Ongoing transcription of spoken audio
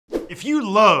If you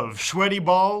love sweaty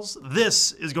balls,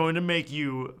 this is going to make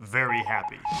you very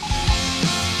happy.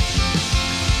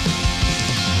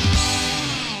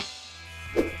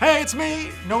 Hey, it's me,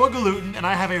 Noah Gluten, and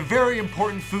I have a very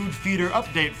important food feeder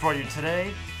update for you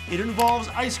today. It involves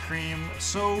ice cream,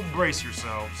 so brace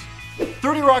yourselves.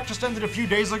 30 Rock just ended a few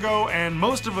days ago, and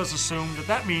most of us assume that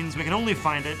that means we can only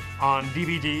find it on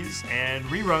DVDs and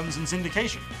reruns and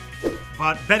syndication.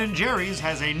 But Ben & Jerry's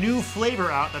has a new flavor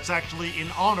out that's actually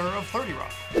in honor of 30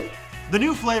 Rock. The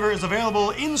new flavor is available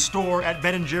in-store at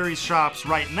Ben & Jerry's shops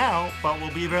right now, but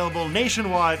will be available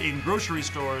nationwide in grocery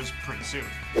stores pretty soon.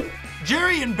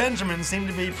 Jerry and Benjamin seem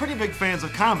to be pretty big fans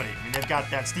of comedy. I mean, they've got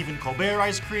that Stephen Colbert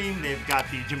ice cream, they've got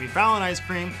the Jimmy Fallon ice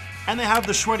cream, and they have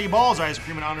the Sweaty Balls ice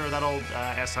cream in honor of that old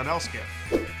SNL skit.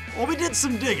 Well, we did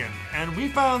some digging, and we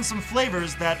found some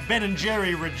flavors that Ben &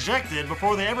 Jerry rejected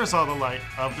before they ever saw the light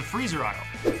of the freezer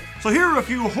aisle. So here are a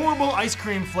few horrible ice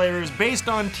cream flavors based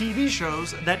on TV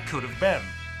shows that could have been.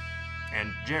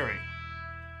 And Jerry.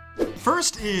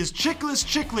 First is Chickless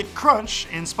Chiclet Crunch,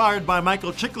 inspired by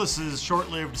Michael Chiklis'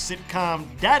 short-lived sitcom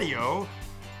Daddy-O,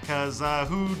 because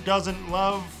who doesn't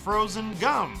love frozen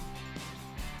gum?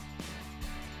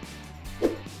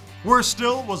 Worse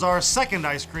still was our second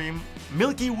ice cream,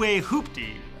 Milky Way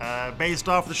Hoopty, based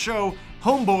off the show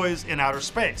Homeboys in Outer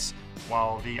Space.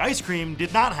 While the ice cream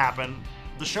did not happen,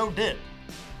 the show did.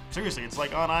 Seriously, it's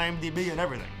like on IMDb and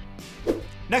everything.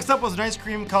 Next up was an ice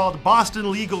cream called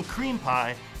Boston Legal Cream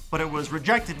Pie, but it was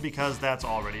rejected because that's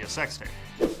already a sex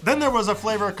tape. Then there was a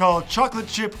flavor called Chocolate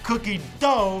Chip Cookie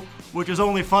Dough, which is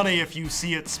only funny if you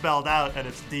see it spelled out and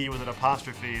it's D with an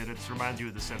apostrophe and it reminds you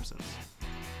of The Simpsons.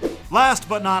 Last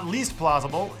but not least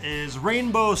plausible is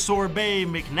Rainbow Sorbet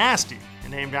McNasty,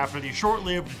 named after the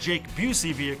short-lived Jake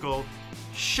Busey vehicle,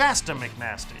 Shasta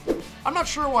McNasty. I'm not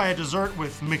sure why a dessert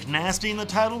with McNasty in the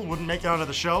title wouldn't make it onto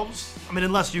the shelves. I mean,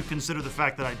 unless you consider the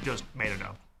fact that I just made it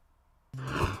up.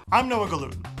 I'm Noah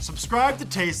Gluten. Subscribe to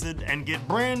Tasted and get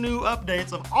brand new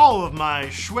updates of all of my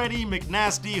sweaty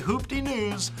McNasty hoopty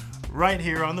news right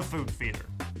here on the Food Feeder.